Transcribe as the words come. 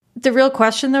The real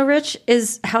question, though, Rich,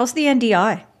 is how's the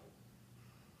NDI?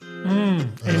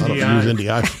 I don't use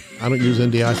NDI. I don't use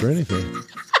NDI for anything.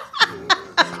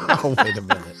 Oh, wait a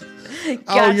minute.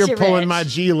 Gotcha, you're pulling Rich. my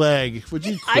G leg. Would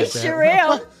you quit I that? sure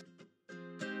am.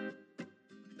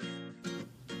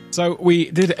 So we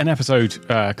did an episode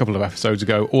a couple of episodes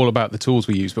ago all about the tools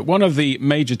we use, but one of the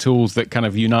major tools that kind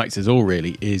of unites us all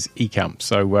really is Ecamm.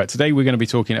 So today we're going to be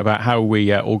talking about how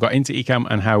we all got into Ecamm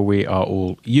and how we are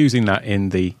all using that in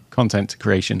the content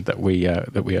creation that we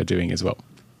are doing as well.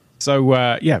 So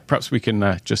perhaps we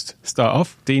can just start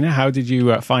off. Dina, how did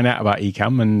you find out about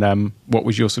Ecamm, and what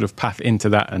was your sort of path into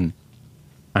that, and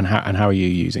how are you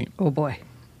using it? Oh boy.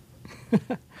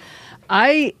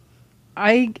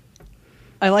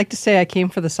 I like to say I came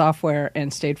for the software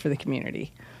and stayed for the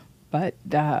community. But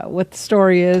what the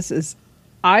story is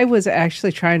I was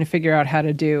actually trying to figure out how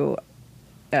to do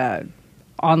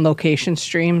on-location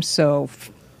streams, so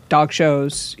dog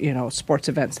shows, sports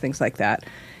events, things like that.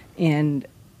 And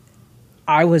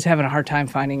I was having a hard time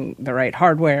finding the right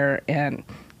hardware and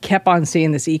kept on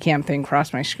seeing this Ecamm thing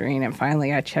cross my screen, and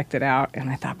finally I checked it out and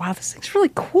I thought, wow, this thing's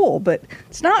really cool, but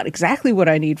it's not exactly what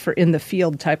I need for in the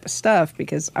field type of stuff,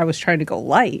 because I was trying to go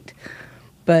light,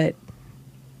 but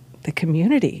the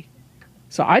community.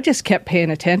 So I just kept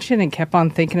paying attention and kept on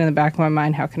thinking in the back of my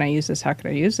mind, how can I use this? How can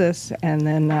I use this? And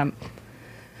then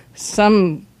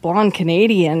some blonde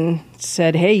Canadian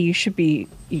said, hey, you should be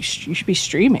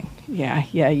streaming. Yeah,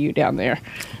 you down there.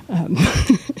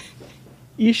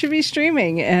 You should be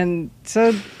streaming. And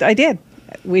so I did.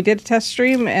 We did a test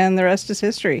stream, and the rest is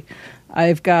history.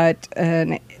 I've got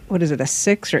a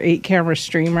 6 or 8 camera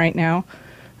stream right now.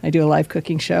 I do a live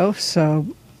cooking show. So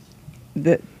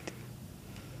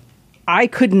I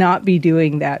could not be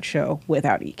doing that show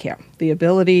without Ecamm. The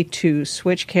ability to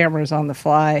switch cameras on the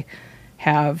fly,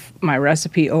 have my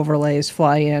recipe overlays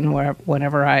fly in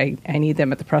whenever I need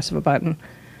them at the press of a button.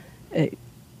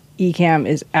 Ecamm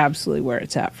is absolutely where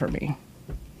it's at for me.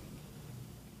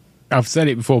 I've said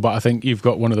it before, but I think you've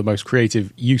got one of the most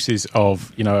creative uses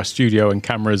of, a studio and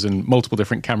cameras and multiple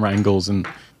different camera angles, and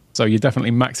so you're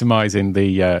definitely maximizing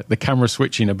the camera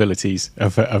switching abilities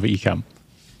of Ecamm.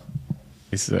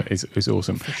 It's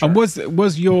awesome. Sure. And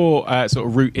was your sort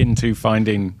of route into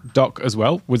finding Doc as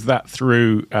well? Was that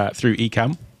through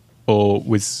Ecamm, or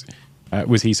was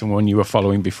he someone you were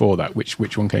following before that?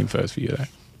 Which one came first for you there?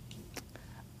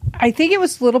 I think it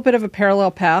was a little bit of a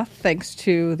parallel path, thanks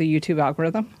to the YouTube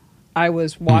algorithm. I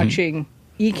was watching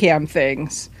Ecamm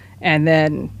things, and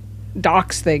then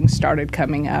Doc's things started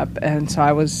coming up, and so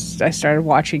I started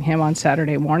watching him on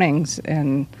Saturday mornings,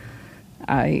 and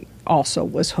I also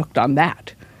was hooked on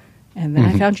that. And then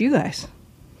I found you guys.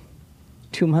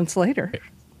 2 months later,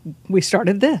 we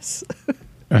started this.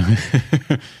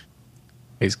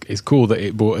 It's cool that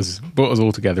it brought us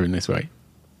all together in this way.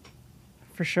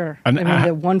 For sure. And,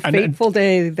 the one fateful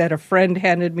day that a friend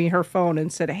handed me her phone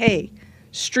and said, hey,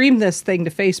 stream this thing to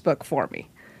Facebook for me.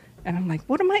 And I'm like,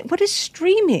 what is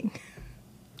streaming?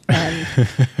 And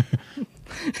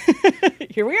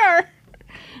here we are.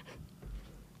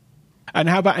 And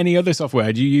how about any other software?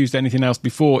 Had you used anything else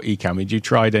before Ecamm? Had you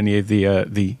tried any of the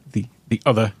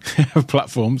other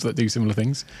platforms that do similar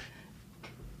things?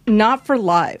 Not for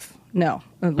live, no.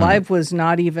 Live was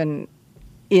not even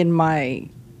in my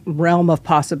realm of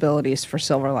possibilities for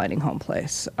Silver Lining Home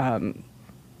Place. And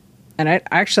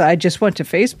I just went to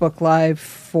Facebook Live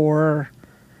for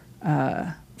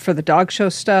the dog show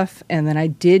stuff, and then I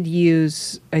did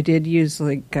use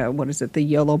like the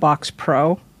YOLO Box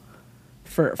Pro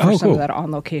for some cool. of that on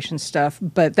location stuff,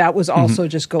 but that was also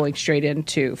just going straight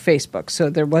into Facebook, so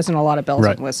there wasn't a lot of bells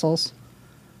and whistles.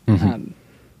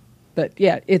 But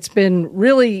yeah, it's been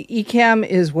really, Ecamm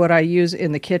is what I use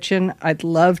in the kitchen. I'd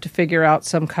love to figure out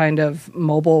some kind of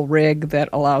mobile rig that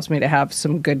allows me to have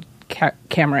some good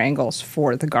camera angles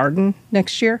for the garden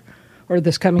next year, or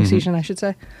this coming season, I should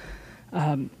say.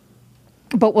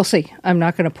 But we'll see. I'm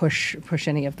not going to push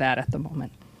any of that at the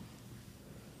moment.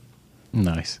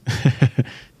 Nice.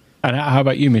 And how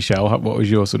about you, Michelle? What was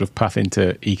your sort of path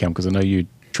into Ecamm? Because I know you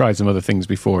tried some other things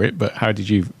before it, but how did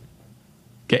you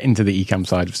get into the Ecamm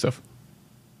side of stuff?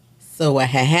 So what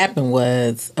had happened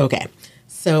was,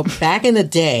 so back in the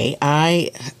day,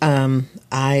 I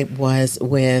was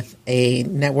with a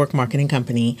network marketing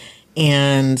company,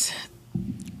 and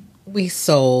we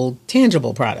sold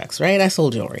tangible products, right? I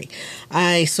sold jewelry.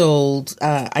 I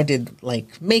did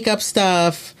like makeup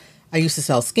stuff. I used to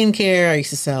sell skincare. I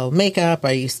used to sell makeup.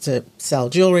 I used to sell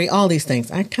jewelry, all these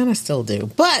things. I kind of still do,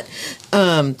 but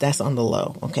that's on the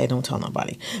low. Okay, don't tell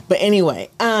nobody. But anyway,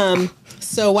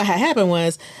 so what had happened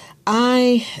was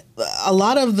a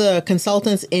lot of the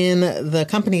consultants in the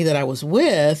company that I was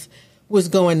with was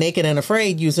going naked and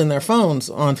afraid using their phones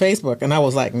on Facebook. And I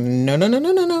was like, no, no, no,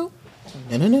 no, no, no,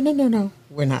 no, no, no, no, no, no.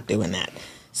 We're not doing that.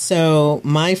 So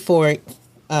my foray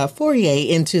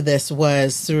into this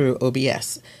was through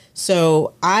OBS.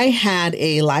 So I had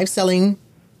a live selling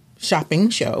shopping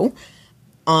show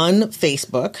on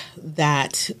Facebook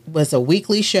that was a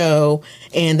weekly show,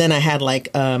 and then I had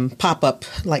like pop-up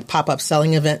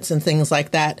selling events and things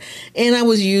like that, and I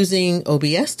was using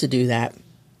OBS to do that.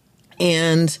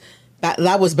 And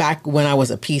that was back when I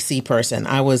was a PC person.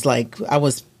 I was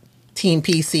team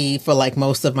PC for like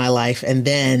most of my life, and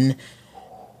then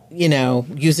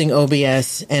using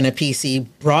OBS and a PC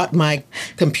brought my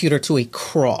computer to a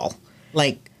crawl,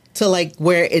 to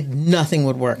where nothing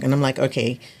would work. And I'm like,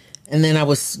 okay. And then I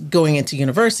was going into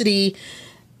university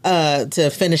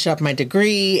to finish up my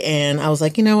degree, and I was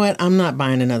like, you know what? I'm not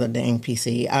buying another dang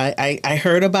PC. I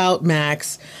heard about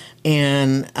Macs,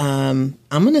 and I'm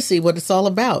going to see what it's all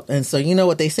about. And so you know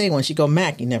what they say, once you go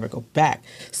Mac, you never go back.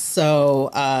 So,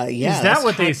 yeah. Is that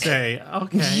what they say?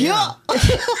 Okay. Yeah.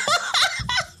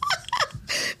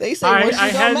 They say once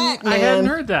you go Mac, man. I hadn't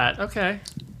heard that. Okay.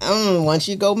 Once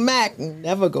you go Mac,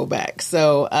 never go back.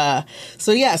 So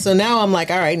yeah. So now I'm like,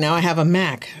 all right, now I have a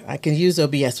Mac. I can use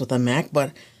OBS with a Mac,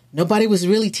 but nobody was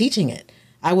really teaching it.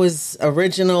 I was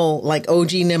original, like OG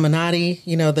Neminati,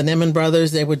 the Nemin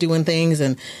brothers. They were doing things,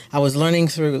 and I was learning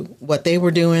through what they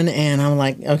were doing. And I'm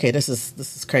like, okay, this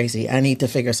is crazy. I need to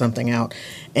figure something out.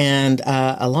 And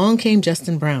along came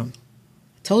Justin Brown.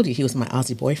 Told you he was my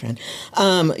Aussie boyfriend.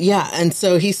 Yeah. And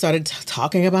so he started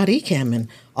talking about Ecamm and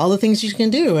all the things you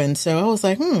can do. And so I was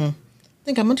like, I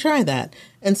think I'm going to try that.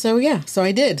 And so, yeah, so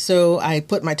I did. So I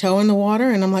put my toe in the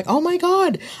water, and I'm like, oh my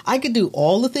God, I could do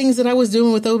all the things that I was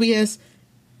doing with OBS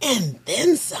and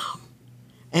then some.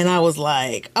 And I was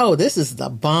like, oh, this is the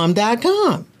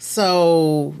bomb.com.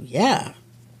 So, yeah.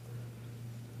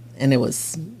 And it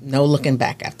was no looking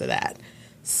back after that.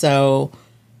 So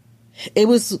it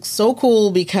was so cool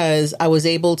because I was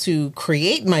able to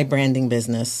create my branding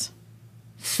business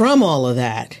from all of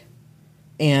that.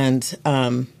 And,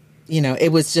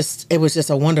 it was just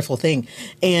a wonderful thing.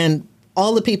 And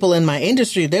all the people in my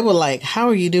industry, they were like, how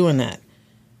are you doing that?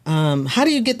 How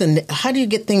do you get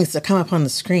things to come up on the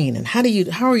screen? And how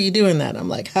are you doing that? I'm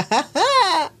like,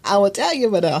 I will tell you,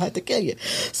 but I'll have to kill you.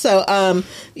 So,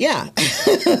 yeah.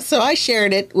 So I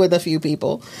shared it with a few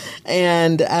people,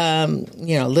 and,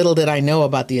 little did I know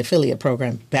about the affiliate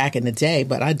program back in the day,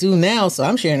 but I do now. So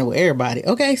I'm sharing it with everybody.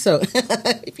 Okay. So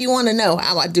if you want to know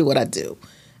how I do what I do,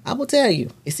 I will tell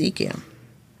you. It's Ecamm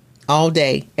all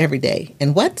day, every day.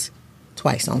 And what?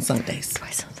 Twice on Sundays.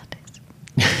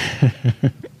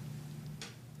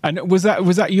 And was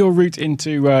that your route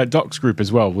into Doc's group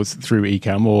as well? Was through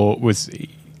Ecamm, or was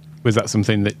that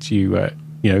something that you were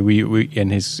in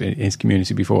his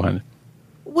community beforehand?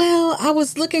 Well, I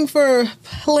was looking for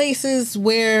places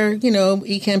where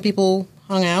Ecamm people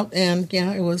hung out, and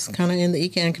yeah, it was kind of in the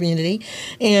Ecamm community,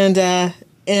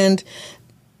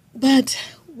 but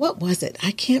what was it?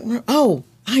 I can't remember. Oh,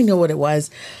 I know what it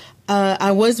was.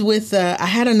 I was with I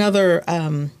had another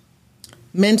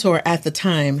mentor at the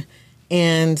time.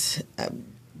 And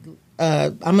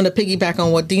I'm going to piggyback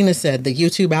on what Dina said, the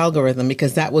YouTube algorithm,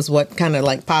 because that was what kind of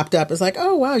like popped up. It's like,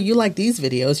 oh, wow, you like these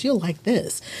videos. You'll like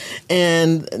this.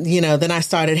 And, then I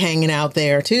started hanging out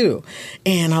there, too.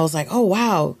 And I was like, oh,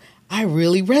 wow, I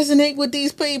really resonate with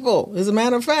these people. As a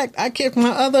matter of fact, I kicked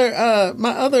my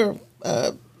other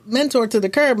mentor to the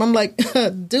curb. I'm like,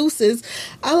 deuces,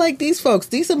 I like these folks.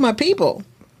 These are my people.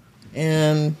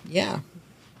 And, yeah.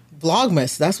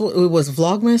 Vlogmas. That's what it was.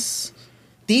 Vlogmas,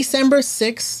 December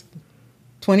 6th,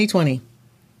 2020.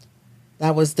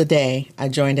 That was the day I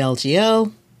joined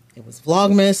LGL. It was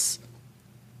Vlogmas.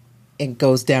 It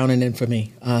goes down in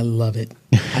infamy. I love it.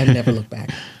 I never look back.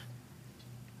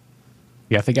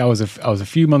 Yeah, I think I was a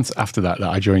few months after that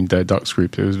I joined Doc's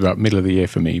group. It was about middle of the year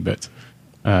for me, but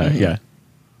yeah.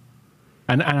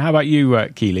 And how about you,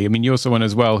 Keely? I mean, you're someone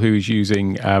as well who's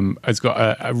using, has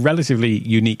got a relatively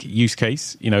unique use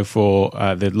case, for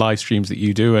the live streams that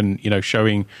you do, and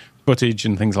showing footage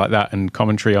and things like that, and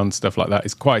commentary on stuff like that.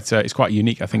 It's quite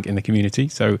unique, I think, in the community.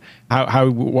 So,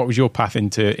 what was your path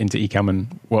into Ecamm,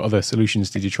 and what other solutions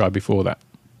did you try before that?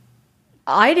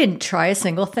 I didn't try a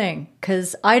single thing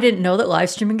because I didn't know that live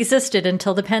streaming existed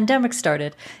until the pandemic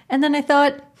started. And then I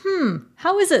thought,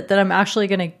 how is it that I'm actually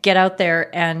going to get out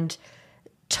there and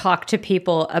talk to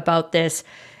people about this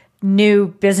new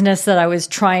business that I was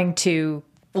trying to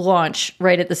launch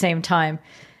right at the same time?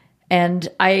 And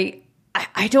I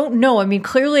I don't know. I mean,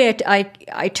 clearly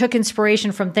I took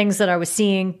inspiration from things that I was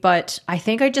seeing, but I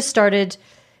think I just started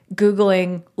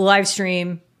Googling live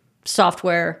stream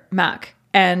software Mac,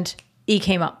 and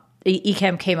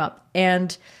Ecamm came up,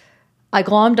 and I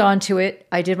glommed onto it.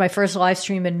 I did my first live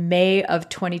stream in May of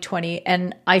 2020.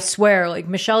 And I swear, like,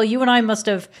 Michelle, you and I must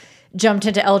have jumped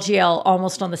into LGL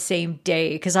almost on the same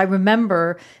day. Because I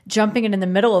remember jumping in the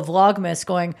middle of Vlogmas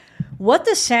going, what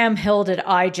the Sam Hill did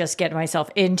I just get myself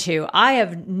into? I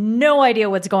have no idea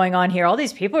what's going on here. All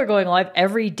these people are going live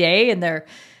every day, and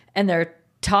they're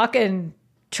talking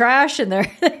trash, and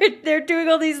they're doing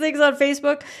all these things on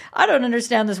Facebook. I don't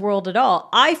understand this world at all.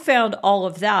 I found all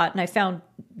of that, and I found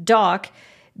Doc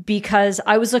because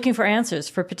I was looking for answers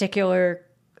for particular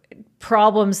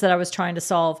problems that I was trying to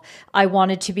solve. I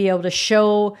wanted to be able to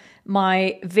show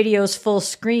my videos full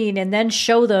screen and then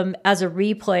show them as a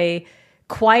replay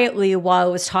quietly while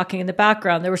I was talking in the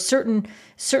background. There were certain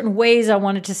ways I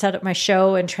wanted to set up my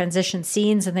show and transition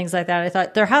scenes and things like that. I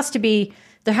thought there have to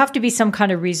be some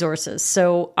kind of resources.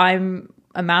 So I'm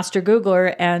a master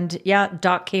Googler, and yeah,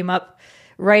 Doc came up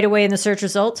right away in the search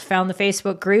results, found the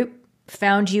Facebook group,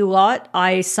 found you lot.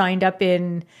 I signed up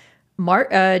in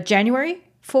January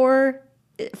for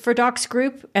Doc's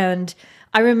group, and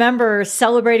I remember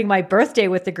celebrating my birthday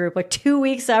with the group like 2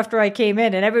 weeks after I came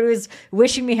in, and everybody was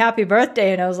wishing me happy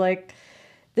birthday, and I was like,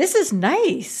 this is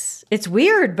nice. It's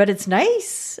weird, but it's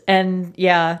nice. And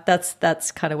yeah,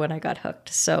 that's kind of when I got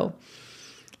hooked. So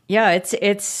yeah,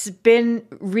 it's been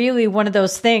really one of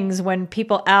those things when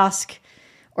people ask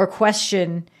or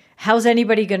question, how's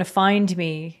anybody going to find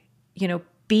me? You know,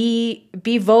 be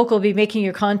vocal, be making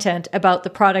your content about the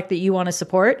product that you want to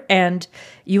support, and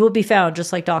you will be found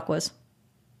just like Doc was.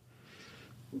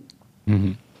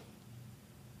 Mm-hmm.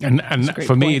 And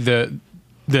for me, the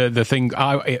thing,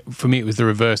 for me, it was the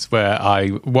reverse, where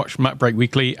I watched Mac Break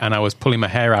Weekly and I was pulling my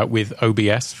hair out with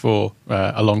OBS for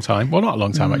a long time. Well, not a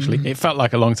long time, actually. It felt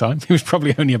like a long time. It was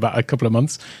probably only about a couple of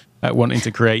months, wanting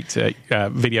to create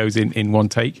videos in one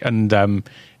take. And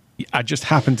I just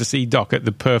happened to see Doc at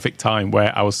the perfect time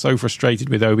where I was so frustrated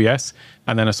with OBS.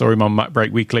 And then I saw him on Mac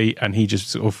Break Weekly, and he just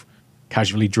sort of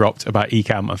casually dropped about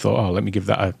Ecamm. I thought, oh, let me give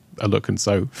that a look. And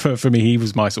so for me, he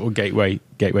was my sort of gateway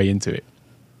into it.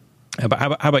 But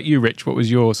how about you, Rich? What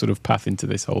was your sort of path into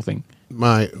this whole thing?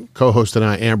 My co-host and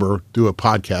I, Amber, do a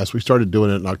podcast. We started doing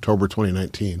it in October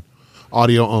 2019.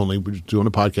 Audio only. We're just doing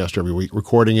a podcast every week,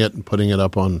 recording it and putting it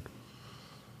up on,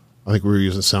 I think we were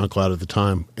using SoundCloud at the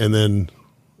time. And then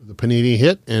the panini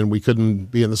hit, and we couldn't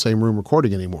be in the same room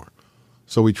recording anymore.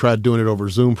 So we tried doing it over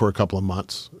Zoom for a couple of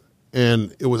months.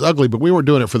 And it was ugly, but we weren't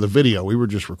doing it for the video. We were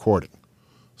just recording.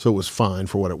 So it was fine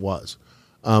for what it was.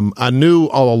 I knew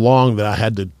all along that I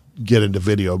had to get into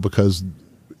video because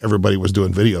everybody was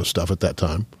doing video stuff at that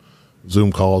time,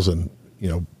 Zoom calls and,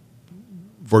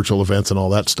 virtual events and all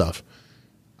that stuff.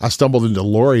 I stumbled into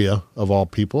Loria, of all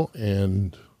people,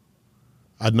 and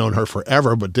I'd known her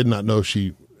forever, but did not know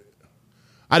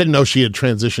I didn't know she had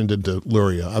transitioned into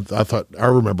Luria. I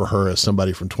remember her as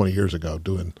somebody from 20 years ago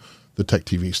doing the tech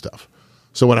TV stuff.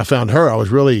 So when I found her, I was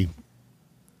really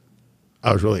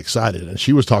excited. And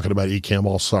she was talking about Ecamm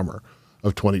all summer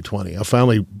of 2020. I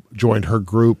finally joined her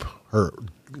group, her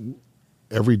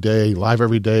live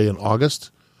every day in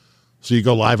August. So you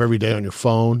go live every day on your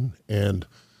phone. And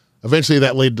eventually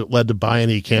that led to buying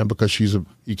Ecamm because she's a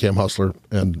Ecamm hustler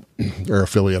and or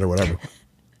affiliate or whatever.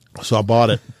 So I bought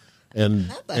it.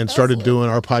 And started doing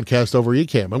our podcast over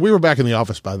Ecamm. And we were back in the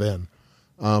office by then.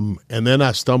 And then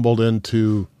I stumbled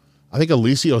into, I think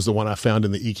Alicio is the one I found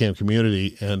in the Ecamm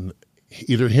community. And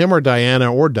either him or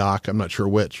Diana or Doc, I'm not sure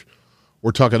which,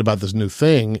 were talking about this new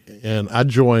thing. And I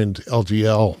joined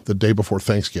LGL the day before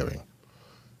Thanksgiving.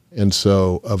 And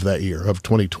so of that year, of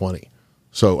 2020.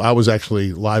 So I was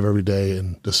actually live every day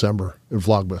in December in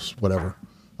Vlogmas, whatever,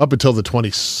 up until the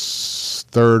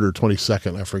 23rd or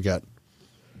 22nd, I forget.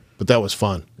 But that was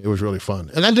fun. It was really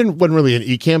fun. And that wasn't really an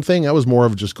Ecamm thing. That was more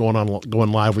of just going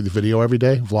live with the video every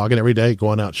day, vlogging every day,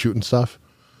 going out shooting stuff,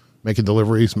 making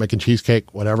deliveries, making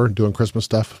cheesecake, whatever, doing Christmas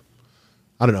stuff.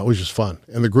 I don't know. It was just fun.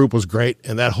 And the group was great.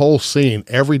 And that whole scene,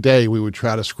 every day we would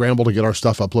try to scramble to get our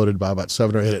stuff uploaded by about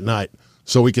 7 or 8 at night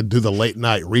so we could do the late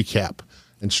night recap.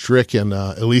 And Strick and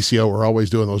Alicio were always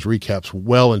doing those recaps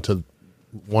well into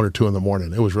 1 or 2 in the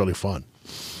morning. It was really fun.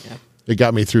 Yeah. It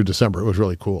got me through December. It was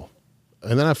really cool.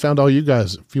 And then I found all you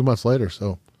guys a few months later,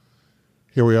 so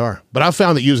here we are. But I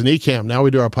found that using Ecamm, now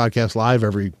we do our podcast live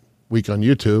every week on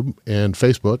YouTube and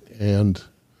Facebook, and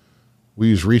we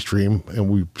use Restream, and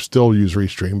we still use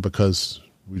Restream because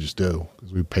we just do,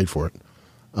 because we paid for it.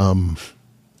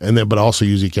 But also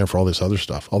use Ecamm for all this other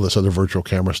stuff, all this other virtual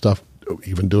camera stuff.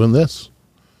 even doing this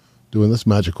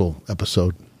magical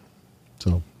episode.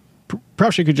 So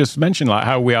perhaps you could just mention like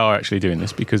how we are actually doing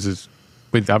this, because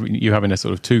with you having a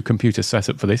sort of 2 computer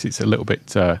setup for this, it's a little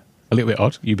bit odd.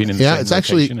 You've been in the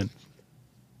same location.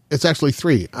 It's actually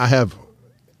 3. I have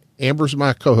Amber's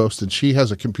my co-host, and she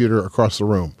has a computer across the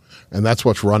room, and that's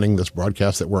what's running this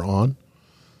broadcast that we're on.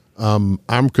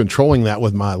 I'm controlling that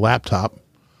with my laptop,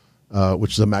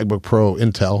 which is a MacBook Pro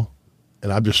Intel,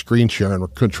 and I'm just screen sharing or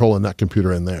controlling that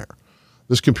computer in there.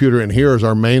 This computer in here is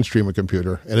our main streaming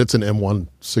computer, and it's an M1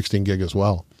 16 gig as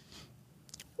well.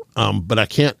 But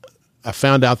I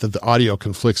found out that the audio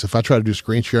conflicts. If I try to do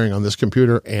screen sharing on this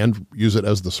computer and use it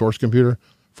as the source computer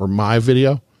for my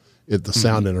video, the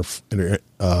sound interrupts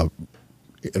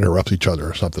each other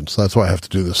or something. So that's why I have to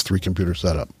do this 3 computer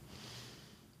setup.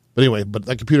 But anyway,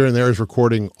 that computer in there is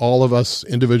recording all of us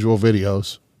individual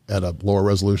videos at a lower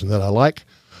resolution that I like,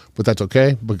 but that's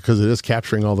okay because it is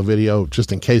capturing all the video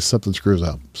just in case something screws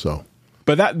up. So,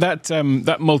 but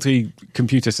that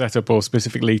multi-computer setup, or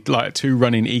specifically like 2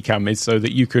 running Ecamm, is so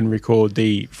that you can record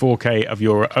the 4K of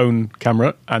your own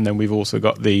camera, and then we've also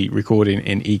got the recording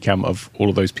in Ecamm of all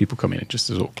of those people coming in. Just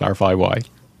to sort of clarify why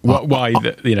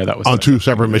that was on 2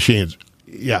 separate machines.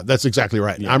 Yeah, that's exactly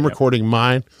right. Yeah, I'm recording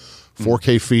mine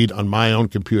 4K feed on my own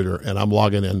computer, and I'm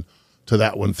logging in to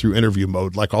that one through interview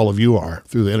mode, like all of you are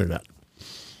through the internet.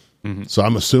 Mm-hmm. So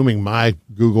I'm assuming my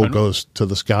Google goes to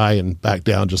the sky and back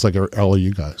down, just like all of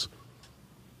you guys.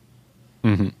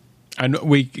 Mm-hmm. And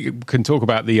we can talk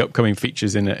about the upcoming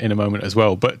features in a moment as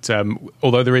well. But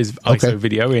although there is ISO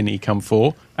video in Ecamm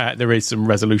 4, there is some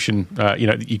resolution.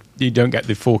 You don't get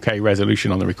the 4K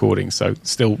resolution on the recording, so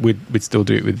we'd still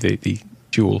do it with the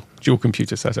dual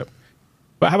computer setup.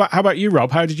 But how about you,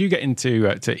 Rob? How did you get into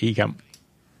to Ecamm?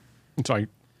 I'm sorry.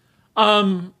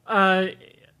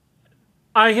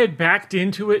 I had backed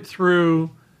into it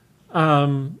through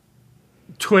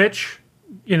Twitch,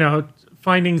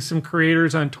 finding some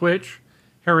creators on Twitch,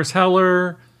 Harris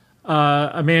Heller,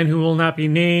 a man who will not be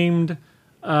named,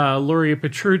 Luria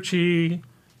Petrucci,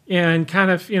 and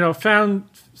kind of, found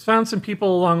some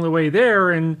people along the way there,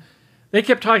 and they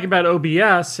kept talking about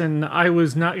OBS, and I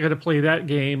was not going to play that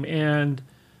game, and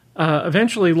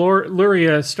eventually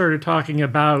Luria started talking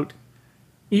about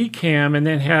Ecamm, and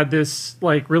then had this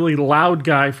like really loud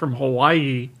guy from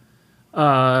Hawaii,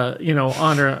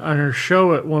 on her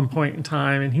show at one point in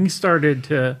time, and he started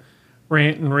to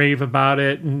rant and rave about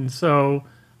it. And so,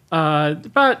 about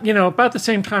the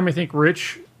same time, I think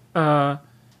Rich and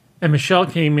Michelle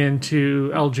came into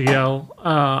LGL.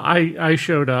 I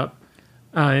showed up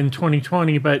in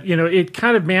 2020, but it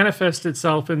kind of manifested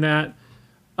itself in that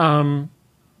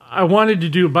I wanted to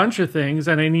do a bunch of things,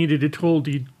 and I needed a tool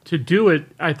to do it.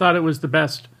 I thought it was the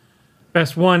best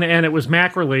one, and it was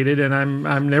Mac related, and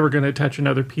I'm never going to touch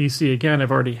another PC again.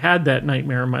 I've already had that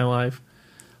nightmare in my life.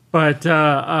 But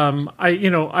I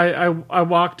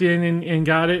walked in and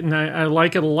got it, and I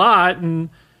like it a lot. And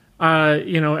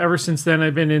ever since then,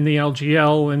 I've been in the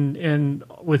LGL and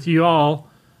with you all,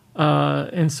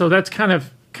 and so that's kind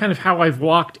of how I've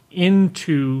walked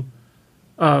into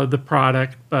the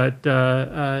product. But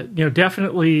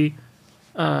definitely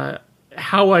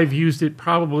how I've used it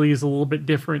probably is a little bit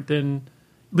different than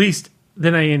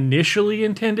I initially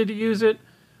intended to use it.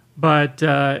 But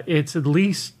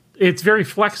it's very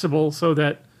flexible, so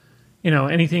that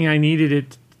anything I needed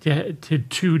it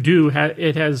to do,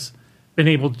 it has been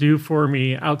able to do for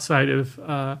me outside of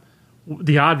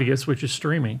the obvious, which is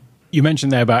streaming. You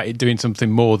mentioned there about it doing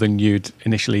something more than you'd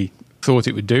initially thought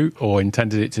it would do or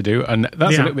intended it to do, and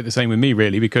that's a little bit the same with me,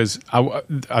 really, because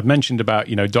I've mentioned about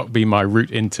Doc being my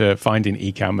route into finding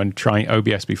Ecamm and trying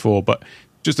OBS before, but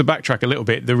just to backtrack a little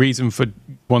bit, the reason for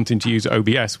wanting to use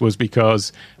OBS was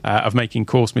because of making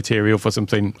course material for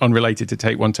something unrelated to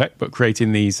Take One Tech, but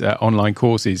creating these online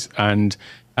courses and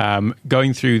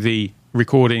going through the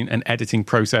recording and editing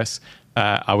process.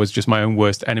 I was just my own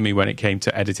worst enemy when it came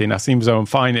to editing. I seem as though I'm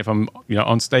fine if I'm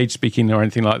on stage speaking or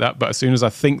anything like that, but as soon as I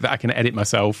think that I can edit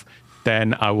myself,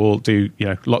 then I will do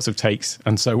lots of takes.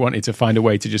 And so I wanted to find a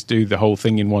way to just do the whole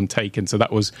thing in one take, and so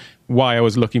that was why I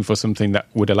was looking for something that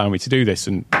would allow me to do this,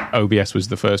 and OBS was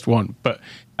the first one. But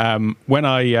when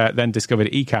I then discovered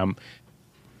Ecamm,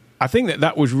 I think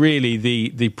that was really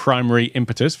the primary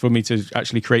impetus for me to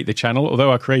actually create the channel.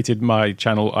 Although I created my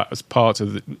channel as part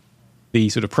of the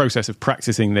sort of process of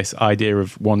practicing this idea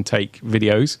of one take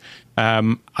videos.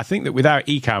 I think that without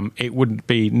Ecamm, it wouldn't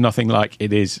be nothing like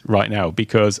it is right now,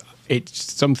 because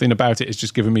it's something about it has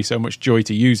just given me so much joy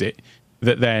to use it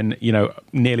that then,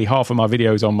 nearly half of my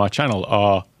videos on my channel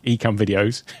are Ecamm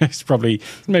videos. It's probably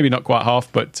maybe not quite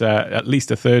half, but at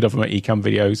least a third of them are Ecamm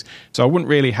videos. So I wouldn't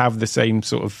really have the same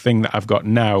sort of thing that I've got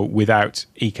now without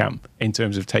Ecamm in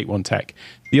terms of Take One Tech.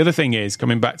 The other thing is,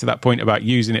 coming back to that point about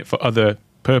using it for other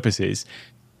purposes,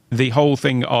 the whole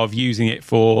thing of using it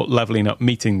for leveling up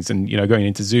meetings and, going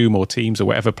into Zoom or Teams or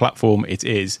whatever platform it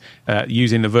is,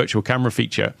 using the virtual camera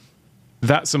feature,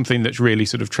 that's something that's really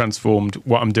sort of transformed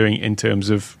what I'm doing in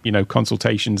terms of,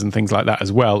 consultations and things like that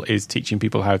as well, is teaching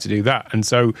people how to do that. And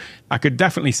so I could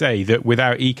definitely say that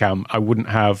without Ecamm, I wouldn't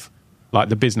have like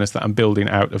the business that I'm building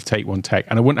out of Take One Tech,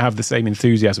 and I wouldn't have the same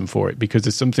enthusiasm for it, because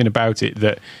there's something about it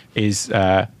that is,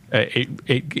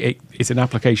 it's an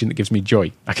application that gives me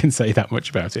joy. I can say that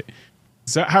much about it.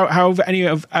 So how have any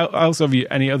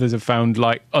others have found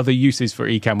like other uses for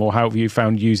Ecamm, or how have you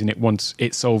found using it once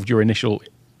it solved your initial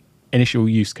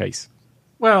use case?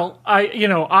 Well,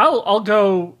 I'll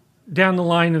go down the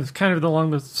line of kind of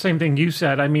along the same thing you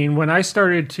said. I mean, when I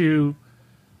started to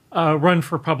run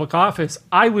for public office,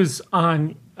 I was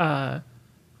on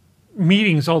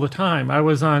meetings all the time. I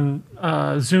was on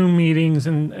Zoom meetings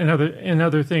and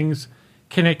other things,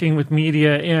 connecting with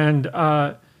media, and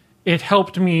it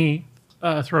helped me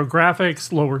throw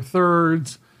graphics, lower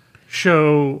thirds,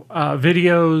 show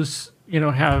videos,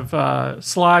 have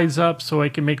slides up so I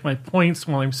can make my points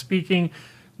while I'm speaking.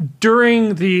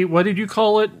 During the, what did you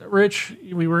call it, Rich?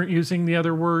 We weren't using the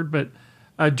other word, but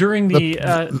during the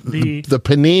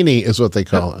panini is what they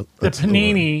call it. The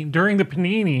panini, during the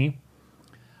panini,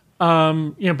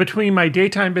 between my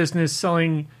daytime business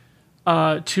selling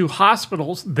to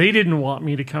hospitals, they didn't want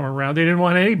me to come around. They didn't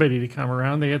want anybody to come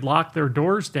around. They had locked their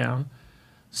doors down.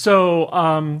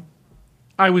 So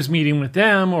I was meeting with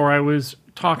them, or I was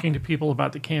talking to people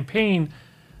about the campaign.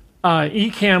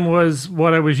 Ecamm was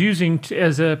what I was using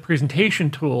as a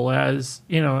presentation tool, as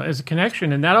a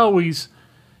connection, and that always,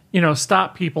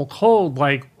 stopped people cold.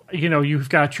 Like, you've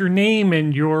got your name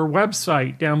and your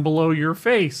website down below your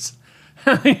face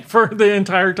for the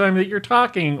entire time that you're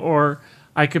talking, or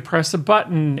I could press a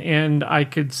button and I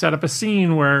could set up a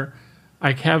scene where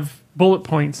I have bullet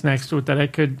points next to it that I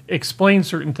could explain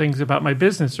certain things about my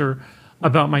business or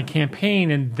about my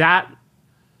campaign, and that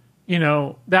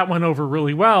went over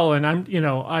really well. And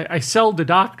I sell to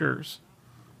doctors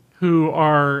who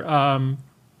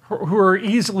are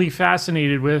easily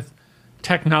fascinated with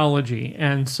technology.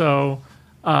 And so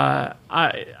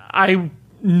I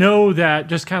know that,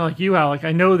 just kind of like you, Alec,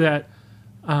 I know that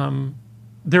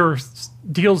there are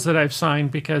deals that I've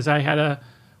signed because I had a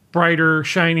brighter,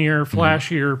 shinier,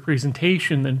 flashier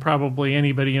presentation than probably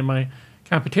anybody in my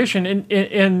competition.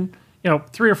 And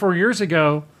 3 or 4 years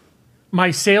ago,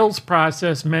 my sales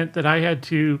process meant that I had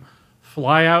to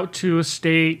fly out to a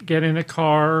state, get in a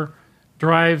car,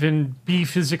 drive and be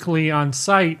physically on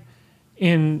site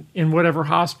in whatever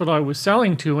hospital I was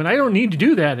selling to. And I don't need to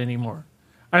do that anymore.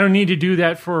 I don't need to do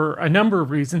that for a number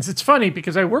of reasons. It's funny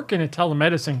because I work in a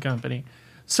telemedicine company.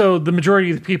 So the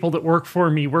majority of the people that work for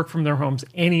me work from their homes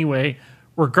anyway,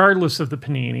 regardless of the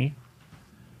panini,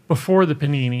 before the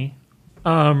panini,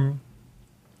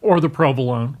 or the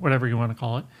provolone, whatever you want to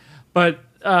call it. But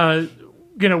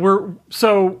we're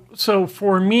so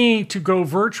for me to go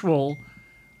virtual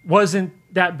wasn't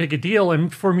that big a deal,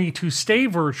 and for me to stay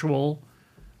virtual,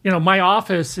 my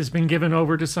office has been given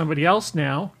over to somebody else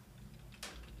now,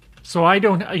 so I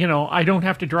don't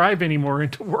have to drive anymore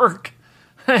into work,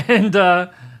 and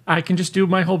I can just do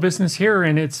my whole business here,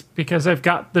 and it's because I've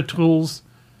got the tools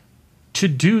to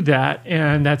do that,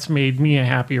 and that's made me a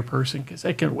happier person because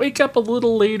I can wake up a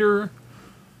little later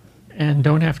and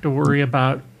don't have to worry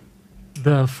about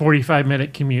the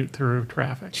 45-minute commute through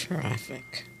traffic.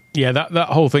 Yeah, that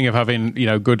whole thing of having,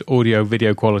 good audio,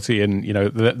 video quality and,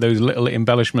 those little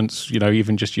embellishments,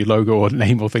 even just your logo or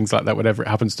name or things like that, whatever it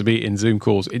happens to be in Zoom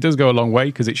calls, it does go a long way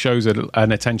because it shows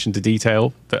an attention to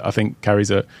detail that I think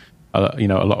carries a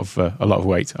lot of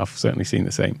weight. I've certainly seen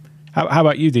the same. How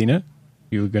about you, Dina?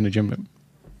 You were going to jump in.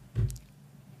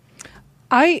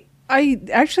 I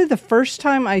actually, the first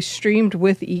time I streamed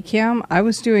with Ecamm, I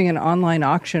was doing an online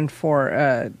auction for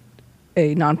a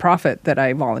nonprofit that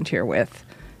I volunteer with,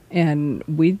 and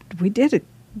we did a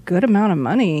good amount of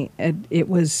money. And it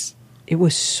was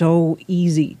so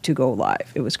easy to go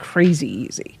live. It was crazy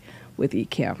easy with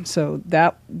Ecamm. So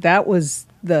that was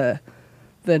the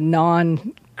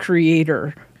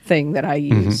non-creator thing that I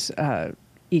use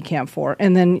Ecamm for,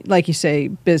 and then, like you say,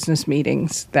 business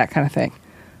meetings, that kind of thing.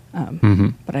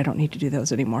 But I don't need to do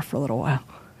those anymore for a little while.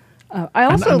 I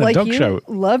also, like you,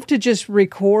 love to just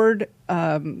record,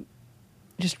 do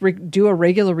a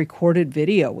regular recorded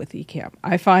video with Ecamm.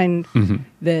 I find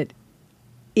that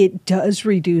it does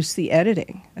reduce the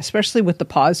editing, especially with the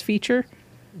pause feature.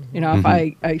 You know, if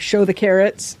I show the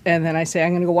carrots and then I say,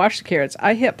 I'm going to go wash the carrots,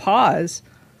 I hit pause,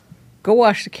 go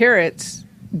wash the carrots,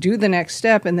 do the next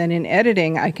step, and then in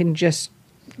editing, I can just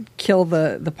kill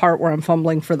the part where I'm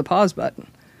fumbling for the pause button.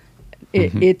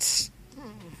 It's,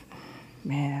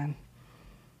 man,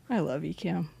 I love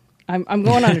Ecamm. I'm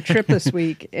going on a trip this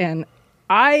week, and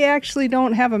I actually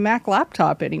don't have a Mac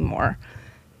laptop anymore.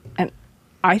 And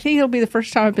I think it'll be the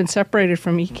first time I've been separated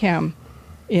from Ecamm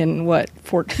in,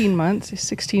 14 months,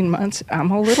 16 months.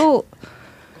 I'm a little...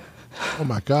 Oh,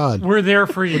 my God. We're there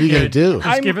for you. What are you going to do?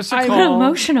 Just give us a I'm call.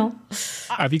 emotional.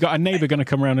 Have you got a neighbour going to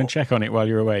come around and check on it while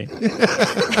you're away?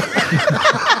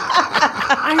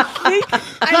 I think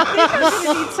I'm going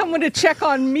to need someone to check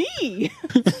on me.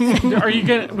 Are you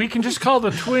gonna? We can just call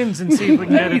the twins and see if we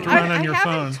can get it to run on your I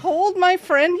phone. haven't told my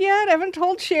friend yet. I haven't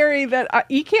told Sherry that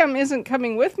Ecamm isn't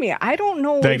coming with me. I don't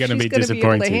know They're if gonna she's be going to be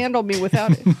able to disappointed. handle me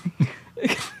without it.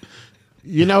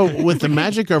 You know, with the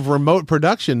magic of remote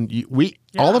production,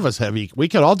 all of us have. We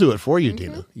could all do it for you,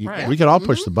 Dina. Right. We could all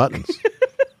push the buttons.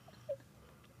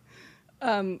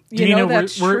 Dina,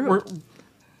 that's true.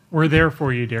 we're there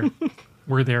for you, dear.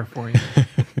 We're there for you.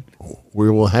 We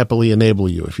will happily enable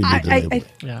you if you need to enable.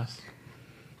 Yes.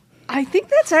 I think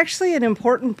that's actually an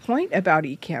important point about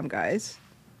Ecamm, guys.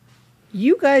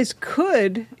 You guys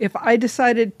could, if I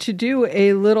decided to do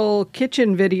a little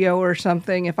kitchen video or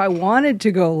something, if I wanted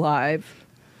to go live,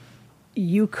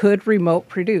 you could remote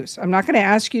produce. I'm not going to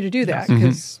ask you to do that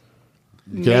because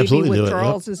maybe absolutely do with it,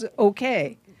 Charles is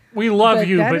okay. We love But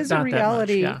you, that but is not a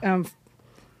reality. that much.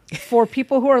 Yeah. For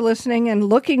people who are listening and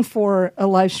looking for a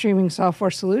live streaming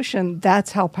software solution,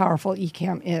 that's how powerful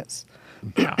Ecamm is.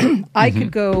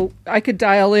 I could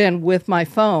dial in with my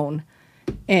phone,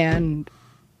 and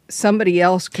somebody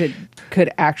else could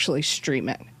actually stream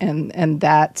it, and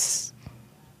that's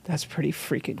pretty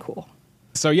freaking cool.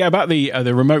 So yeah, about the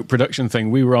remote production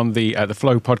thing, we were on the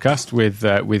Flow podcast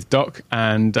with Doc,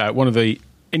 and one of the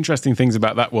interesting things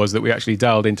about that was that we actually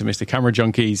dialed into Mr. Camera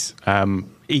Junkie's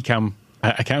Ecamm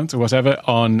account or whatever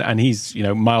and he's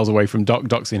miles away from Doc.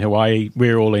 Doc's in Hawaii.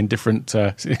 We're all in different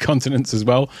continents as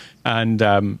well, and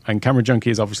Camera Junkie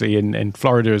is obviously in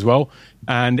Florida as well.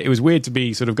 And it was weird to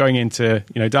be sort of going into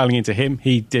dialing into him.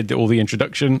 He did all the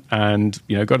introduction and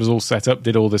got us all set up,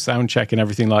 did all the sound check and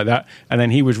everything like that, and then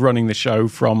he was running the show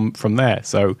from there.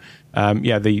 So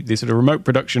the sort of remote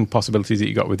production possibilities that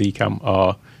you got with Ecamm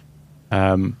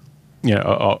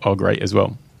are great as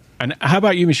well. And how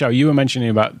about you, Michelle? You were mentioning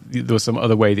about there was some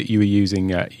other way that you were using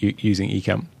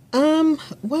Ecamm.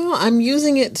 Well, I'm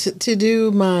using it to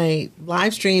do my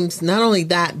live streams. Not only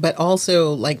that, but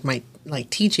also like my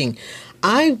teaching.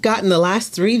 I've gotten the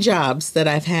last 3 jobs that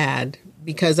I've had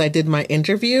because I did my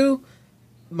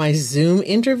Zoom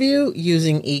interview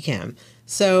using Ecamm.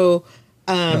 So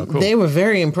Cool. They were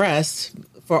very impressed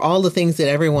for all the things that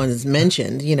everyone's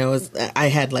mentioned. I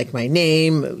had like my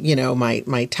name,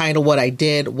 my title, what I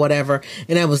did, whatever.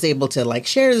 And I was able to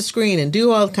share the screen and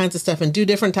do all kinds of stuff and do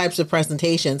different types of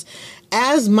presentations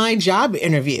as my job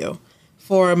interview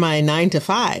for my 9 to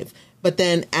 5. But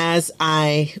then as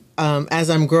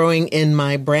I'm growing in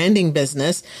my branding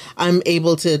business, I'm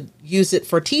able to use it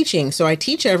for teaching. So I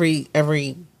teach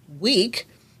every week,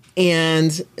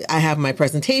 and I have my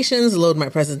presentations, load my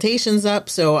presentations up.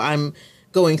 So I'm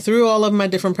going through all of my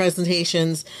different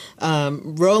presentations,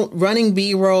 running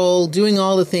B-roll, doing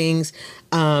all the things.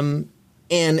 And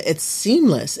it's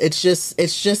seamless. It's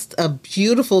just a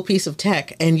beautiful piece of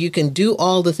tech, and you can do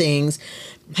all the things,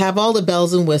 have all the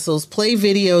bells and whistles, play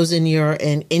videos in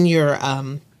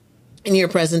your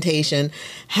presentation,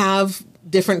 have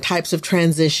different types of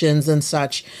transitions and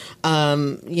such,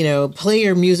 play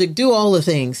your music, do all the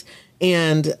things.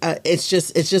 And it's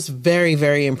just very,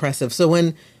 very impressive. So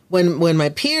when my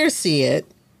peers see it,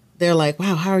 they're like,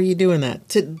 wow, how are you doing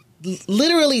that?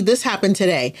 Literally, this happened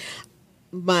today.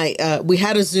 We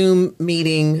had a Zoom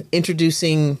meeting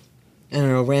introducing, I don't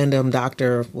know, random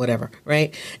doctor, whatever,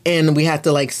 right? And we had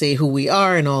to say who we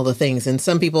are and all the things. And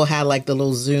some people had the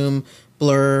little Zoom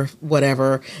blur,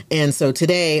 whatever. And so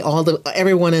today,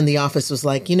 everyone in the office was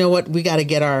like, you know what, we got to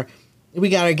get our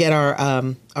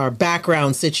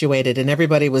background situated. And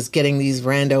everybody was getting these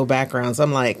rando backgrounds.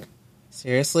 I'm like,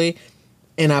 seriously?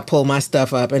 And I pull my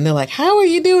stuff up, and they're like, how are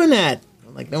you doing that?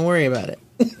 I'm like, don't worry about it.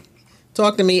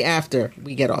 Talk to me after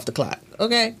we get off the clock.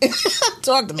 Okay.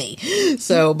 Talk to me.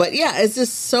 So, but yeah, it's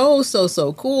just so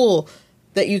cool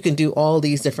that you can do all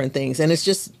these different things. And it's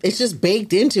just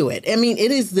baked into it. I mean,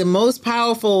 it is the most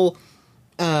powerful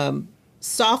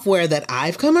software that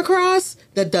I've come across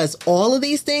that does all of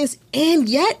these things. And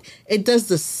yet it does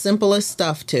the simplest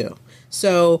stuff too.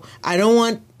 So I don't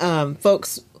want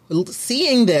folks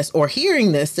seeing this or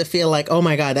hearing this to feel like, oh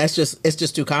my God, it's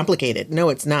just too complicated. No,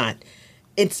 it's not.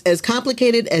 It's as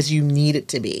complicated as you need it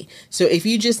to be. So if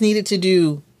you just needed to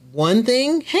do one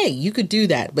thing, hey, you could do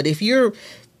that. But if you're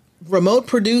remote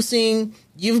producing,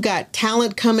 you've got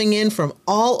talent coming in from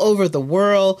all over the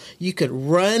world, you could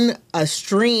run a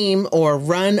stream or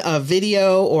run a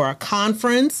video or a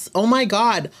conference. Oh my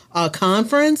God, a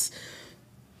conference?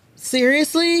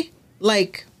 Seriously?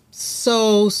 Like,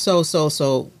 so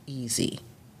easy.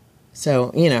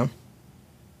 So,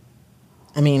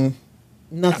 I mean,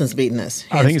 nothing's beating this.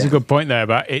 I think it's down. a good point there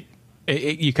about it.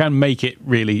 You can make it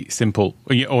really simple,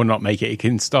 or not make it. It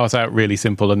can start out really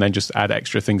simple and then just add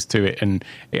extra things to it. And,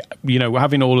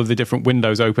 having all of the different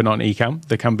windows open on Ecamm,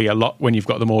 there can be a lot when you've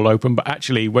got them all open. But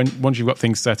actually, once you've got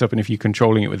things set up and if you're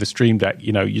controlling it with a Stream Deck,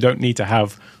 you don't need to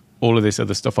have all of this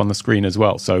other stuff on the screen as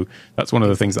well. So that's one of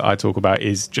the things that I talk about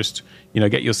is just,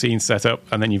 get your scene set up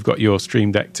and then you've got your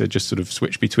Stream Deck to just sort of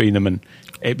switch between them. And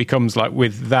it becomes like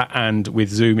with that and with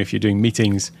Zoom, if you're doing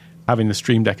meetings, having the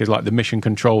Stream Deck is like the mission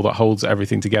control that holds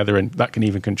everything together. And that can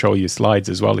even control your slides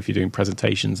as well if you're doing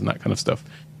presentations and that kind of stuff.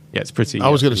 Yeah, it's pretty. I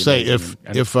was going to say, amazing.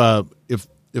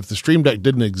 if the Stream Deck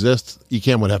didn't exist,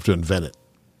 Ecamm would have to invent it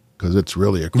because it's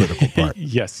really a critical part.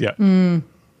 Yes, yeah.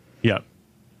 Yeah.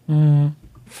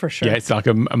 For sure. Yeah, it's like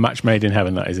a match made in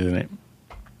heaven, that is, isn't it?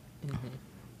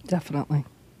 Definitely.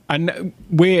 And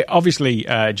we're obviously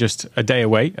just a day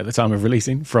away at the time of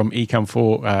releasing from Ecamm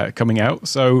 4 coming out.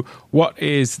 So what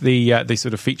is the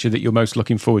sort of feature that you're most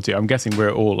looking forward to? I'm guessing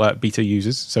we're all beta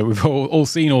users, so we've all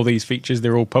seen all these features.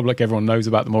 They're all public. Everyone knows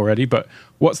about them already. But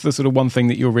what's the sort of one thing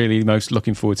that you're really most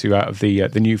looking forward to out of the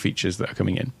new features that are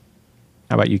coming in?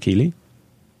 How about you, Keely?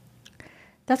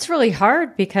 That's really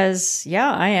hard because,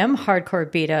 I am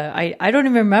hardcore beta. I don't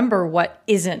even remember what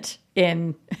isn't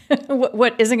in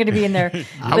what isn't going to be in there.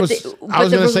 I was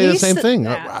going to say the same thing.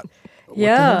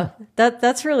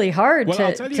 That's really hard to say.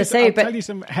 I'll tell you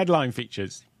some headline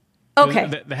features.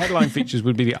 Okay. The headline features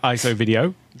would be the ISO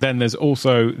video. Then there's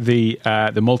also the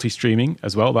multi-streaming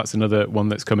as well. That's another one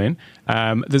that's come in.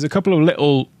 There's a couple of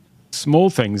little small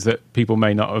things that people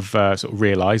may not have sort of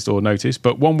realized or noticed,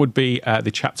 but one would be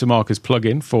the chapter markers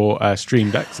plugin for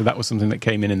Stream Deck. So that was something that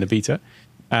came in the beta.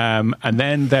 And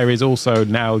then there is also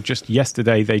now, just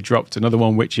yesterday, they dropped another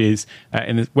one, which is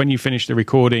when you finish the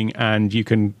recording and you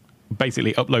can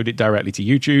basically upload it directly to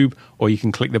YouTube, or you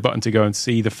can click the button to go and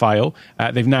see the file.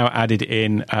 They've now added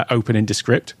in open in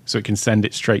Descript, so it can send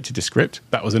it straight to Descript.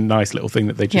 That was a nice little thing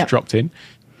that they just dropped in.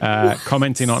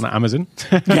 Commenting on Amazon.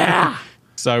 Yeah.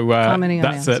 So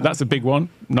that's a big one.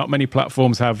 Not many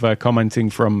platforms have commenting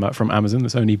from Amazon.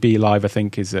 There's only Be Live, I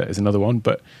think, is another one.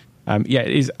 But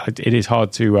it is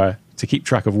hard to keep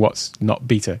track of what's not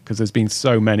beta because there's been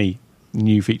so many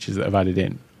new features that have added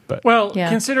in. But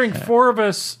considering four of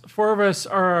us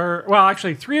are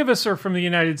actually 3 of us are from the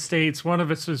United States. 1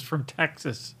 of us is from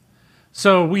Texas,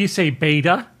 so we say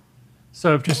beta.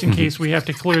 So just in case we have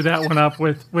to clear that one up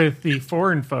with the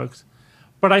foreign folks.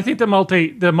 But I think the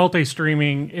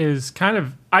multi-streaming is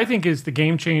is the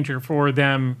game changer for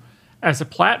them as a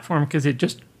platform because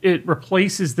it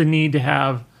replaces the need to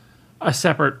have a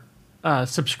separate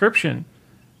subscription.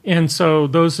 And so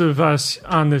those of us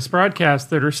on this broadcast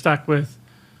that are stuck with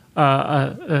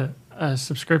a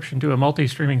subscription to a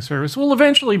multi-streaming service will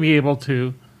eventually be able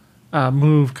to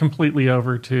move completely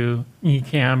over to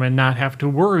Ecamm and not have to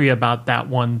worry about that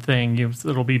one thing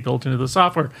that'll be built into the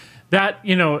software. That,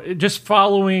 just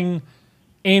following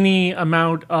any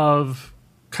amount of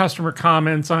customer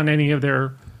comments on any of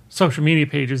their social media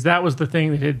pages, that was the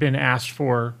thing that had been asked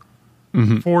for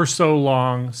so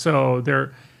long. So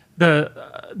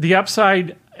the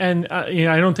upside, and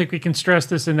I don't think we can stress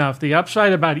this enough, the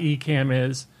upside about Ecamm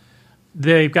is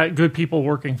they've got good people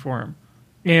working for them.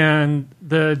 And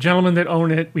the gentlemen that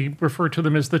own it, we refer to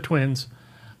them as the twins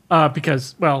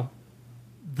because,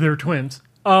 they're twins.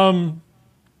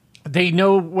 They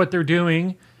know what they're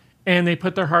doing, and they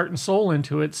put their heart and soul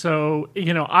into it. So,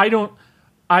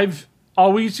 I've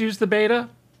always used the beta,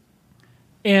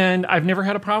 and I've never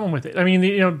had a problem with it. I mean,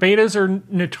 betas are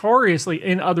notoriously,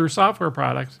 in other software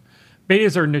products,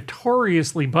 betas are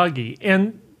notoriously buggy.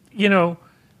 And,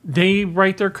 they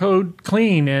write their code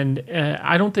clean, and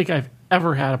I don't think I've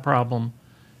ever had a problem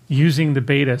using the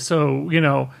beta. So,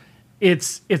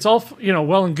 it's all,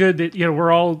 well and good that,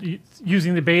 we're all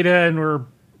using the beta and we're,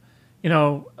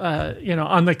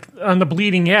 on the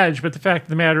bleeding edge, but the fact of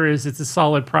the matter is it's a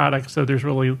solid product, so there's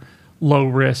really low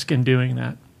risk in doing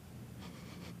that.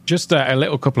 Just a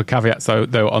little couple of caveats,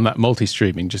 though, on that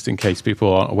multi-streaming, just in case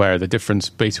people aren't aware of the difference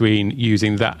between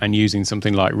using that and using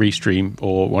something like Restream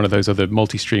or one of those other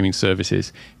multi-streaming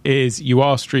services, is you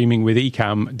are streaming with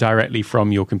Ecamm directly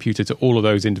from your computer to all of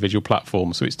those individual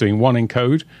platforms. So it's doing one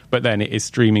encode, but then it is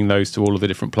streaming those to all of the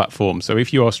different platforms. So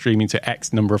if you are streaming to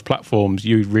X number of platforms,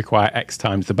 you require X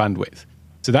times the bandwidth.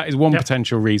 So that is one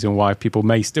potential reason why people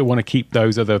may still want to keep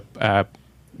those other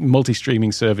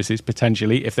multi-streaming services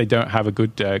potentially if they don't have a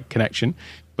good connection.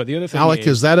 But the other thing, Alec,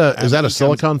 is that a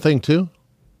silicon thing too?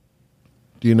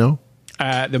 Do you know?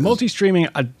 The multi-streaming,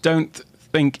 I don't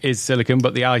think is silicon,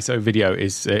 but the ISO video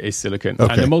is silicon.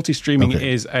 Okay. And the multi-streaming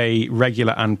is a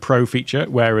regular and pro feature,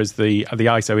 whereas the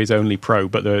ISO is only pro.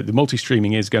 But the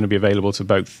multi-streaming is going to be available to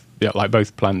both, like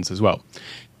both plans as well.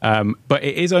 But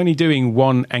it is only doing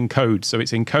one encode, so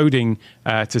it's encoding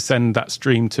to send that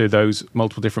stream to those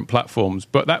multiple different platforms.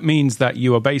 But that means that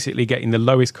you are basically getting the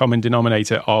lowest common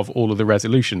denominator of all of the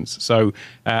resolutions. So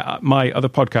my other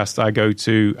podcast,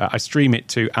 I stream it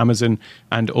to Amazon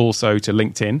and also to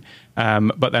LinkedIn,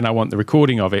 but then I want the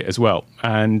recording of it as well.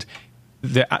 And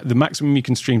the maximum you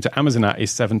can stream to Amazon at is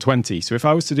 720. So if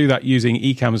I was to do that using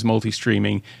Ecamm's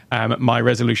multi-streaming, my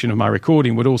resolution of my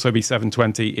recording would also be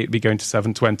 720. It'd be going to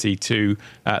 720 to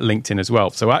LinkedIn as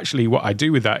well. So actually what I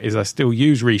do with that is I still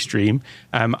use Restream.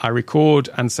 I record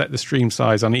and set the stream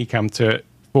size on Ecamm to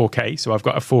 4K. So I've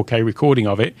got a 4K recording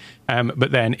of it. But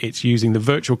then it's using the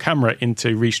virtual camera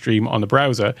into Restream on the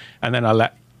browser. And then I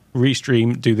let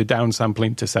Restream do the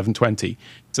downsampling to 720.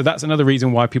 So that's another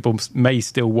reason why people may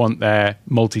still want their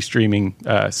multi-streaming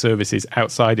services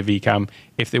outside of Ecamm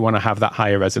if they want to have that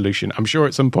higher resolution. I'm sure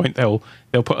at some point they'll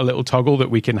put a little toggle that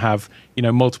we can have,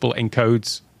 multiple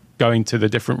encodes going to the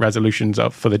different resolutions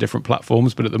for the different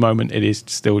platforms, but at the moment it is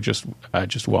still just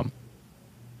one.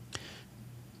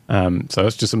 So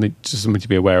that's just something to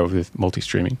be aware of with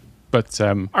multi-streaming. But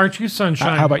aren't you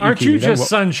sunshine? How about you, aren't you Keely, just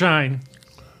sunshine?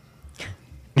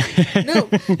 No,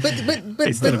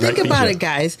 but think about it,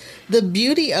 guys. The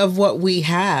beauty of what we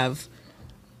have,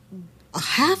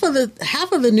 half of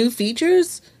the new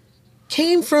features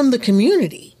came from the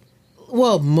community.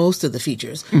 Well, most of the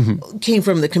features came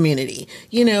from the community.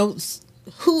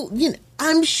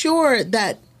 I'm sure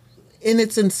that in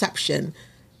its inception,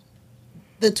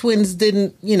 the twins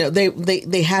didn't,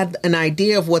 they had an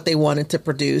idea of what they wanted to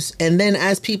produce. And then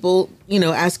as people,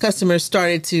 as customers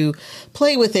started to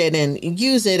play with it and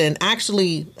use it and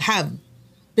actually have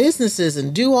businesses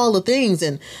and do all the things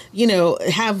and,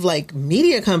 have like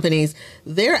media companies,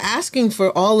 they're asking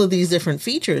for all of these different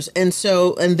features. And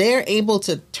they're able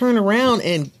to turn around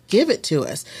and give it to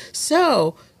us.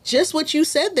 So just what you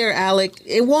said there, Alec,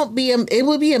 it will be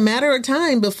a matter of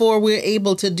time before we're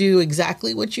able to do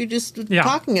exactly what you're just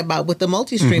talking about with the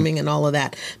multi-streaming and all of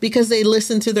that, because they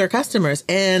listen to their customers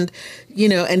and,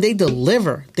 and they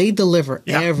deliver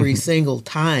every single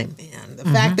time. And the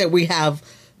fact that we have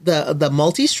the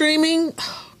multi-streaming,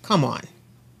 come on.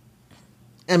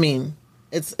 I mean,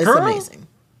 it's amazing.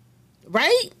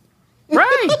 Right?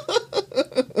 Right.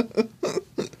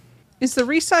 Is the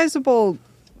resizable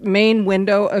main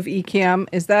window of Ecamm,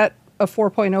 is that a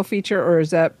 4.0 feature or is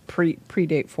that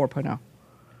predate 4.0?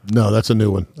 No, that's a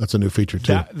new one. That's a new feature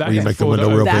too. Where you make the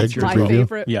window real that's big. That's my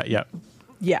favorite.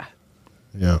 Yeah.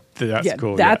 That's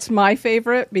cool. That's my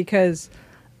favorite because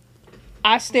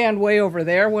I stand way over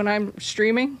there when I'm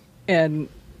streaming and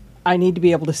I need to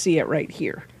be able to see it right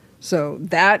here. So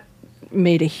that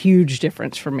made a huge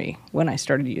difference for me when I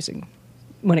started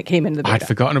when it came into the beta. I'd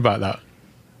forgotten about that.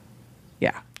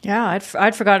 Yeah. Yeah,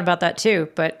 I'd forgotten about that too.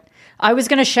 But I was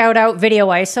going to shout out Video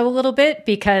ISO a little bit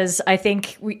because I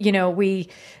think we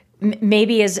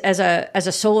maybe as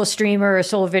a solo streamer or a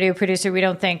solo video producer, we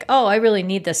don't think, oh, I really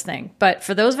need this thing. But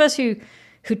for those of us who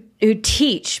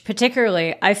teach,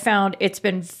 particularly, I found it's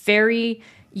been very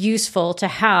useful to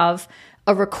have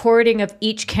a recording of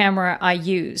each camera I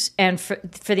use and for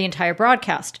the entire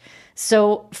broadcast.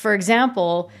 So, for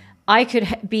example, I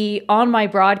could be on my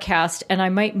broadcast and I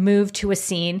might move to a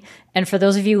scene. And for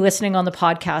those of you listening on the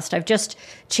podcast, I've just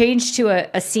changed to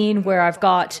a scene where I've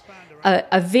got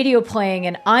a video playing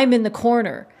and I'm in the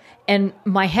corner and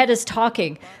my head is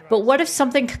talking. But what if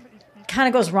something kind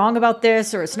of goes wrong about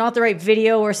this or it's not the right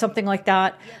video or something like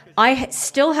that? I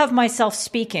still have myself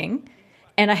speaking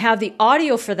and I have the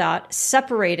audio for that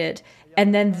separated.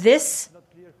 And then this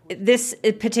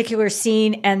particular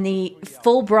scene and the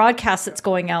full broadcast that's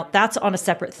going out, that's on a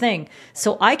separate thing.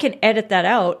 So I can edit that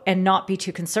out and not be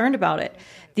too concerned about it.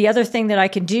 The other thing that I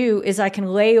can do is I can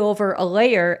lay over a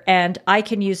layer and I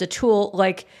can use a tool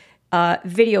like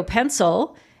Video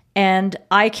Pencil and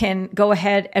I can go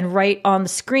ahead and write on the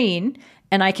screen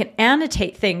and I can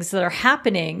annotate things that are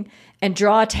happening and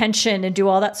draw attention and do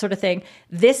all that sort of thing.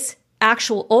 This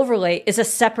actual overlay is a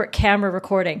separate camera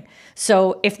recording.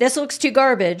 So if this looks too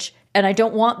garbage and I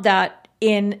don't want that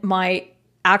in my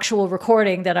actual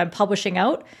recording that I'm publishing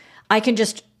out, I can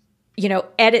just,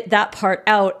 edit that part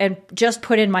out and just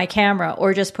put in my camera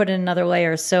or just put in another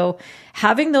layer. So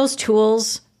having those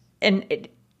tools, and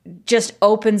it just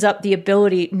opens up the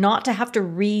ability not to have to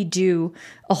redo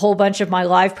a whole bunch of my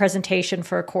live presentation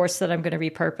for a course that I'm going to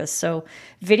repurpose. So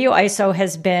video ISO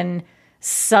has been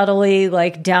subtly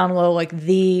down low,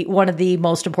 one of the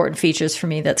most important features for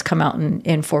me that's come out in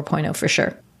 4.0 for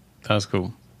sure. That's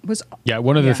cool.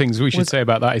 One of the things we should say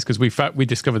about that is because we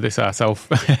discovered this ourselves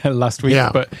last week.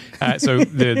 Yeah. But so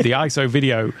the ISO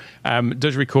video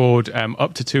does record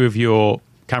up to 2 of your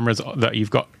cameras that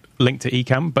you've got linked to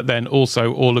Ecamm, but then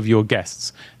also all of your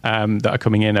guests that are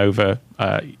coming in over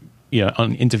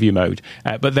on interview mode,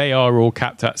 but they are all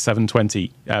capped at 720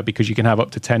 because you can have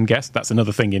up to 10 guests. That's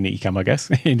another thing in Ecamm, I guess.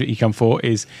 In Ecamm 4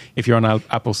 is if you're on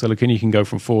Apple Silicon, you can go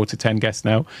from 4 to 10 guests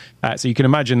now. So you can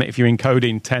imagine that if you're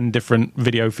encoding 10 different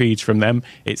video feeds from them,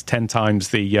 it's 10 times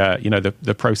the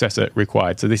processor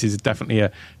required. So this is definitely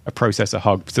a processor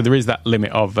hog. So there is that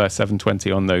limit of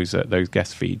 720 on those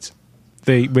guest feeds.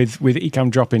 With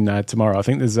Ecamm dropping tomorrow, I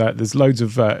think there's loads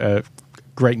of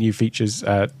great new features.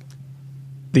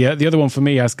 The other one for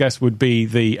me, as guess, would be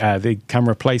the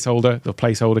camera placeholder, the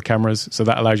placeholder cameras. So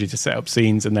that allows you to set up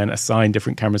scenes and then assign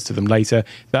different cameras to them later.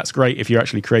 That's great if you're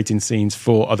actually creating scenes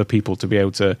for other people to be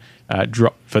able to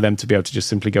for them to be able to just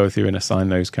simply go through and assign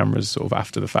those cameras sort of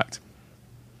after the fact.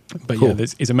 But cool.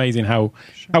 It's amazing how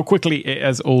quickly it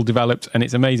has all developed, and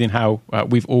it's amazing how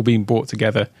we've all been brought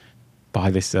together by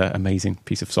this amazing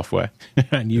piece of software.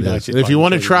 And if you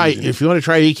want to try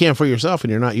Ecamm for yourself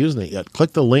and you're not using it yet,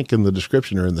 click the link in the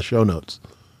description or in the show notes,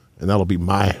 and that'll be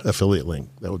my affiliate link.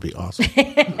 That would be awesome.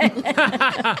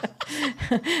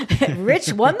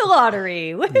 Rich won the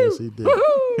lottery. Woohoo! Yes, he did.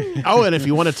 Woohoo! Oh, and if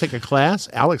you want to take a class,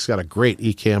 Alex got a great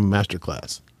Ecamm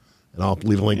masterclass, and I'll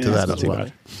leave a link to that as well.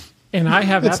 Bad. And I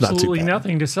have absolutely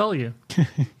nothing to sell you.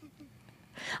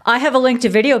 I have a link to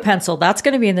Video Pencil. That's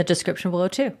going to be in the description below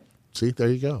too. See, there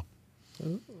you go.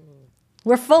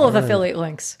 We're full of affiliate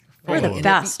links. We're the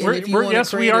best.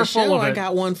 Yes, we are full of it. I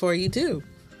got one for you too.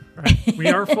 Right. We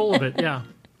are full of it, yeah.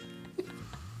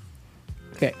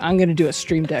 Okay, I'm going to do a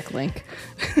Stream Deck link.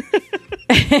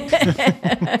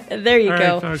 There you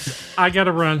go. Right, folks, I got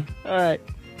to run. All right.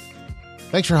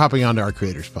 Thanks for hopping onto our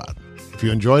Creators Pod. If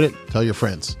you enjoyed it, tell your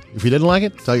friends. If you didn't like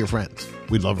it, tell your friends.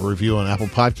 We'd love a review on Apple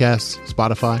Podcasts,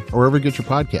 Spotify, or wherever you get your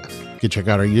podcasts. You can check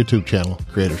out our YouTube channel,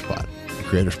 Creators Pod. The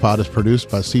Creators Pod is produced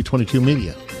by C22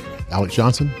 Media. Alex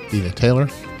Johnson, Dina Taylor,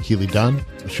 Keely Dunn,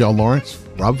 Michelle Lawrence,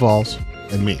 Rob Valls,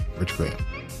 and me, Rich Graham.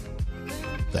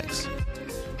 Thanks.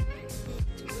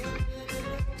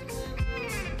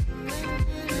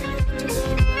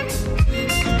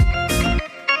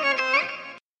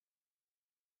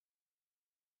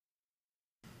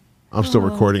 I'm still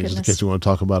recording just in case you want to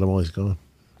talk about him while he's gone.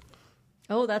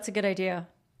 Oh, that's a good idea.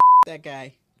 That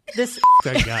guy.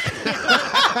 That guy.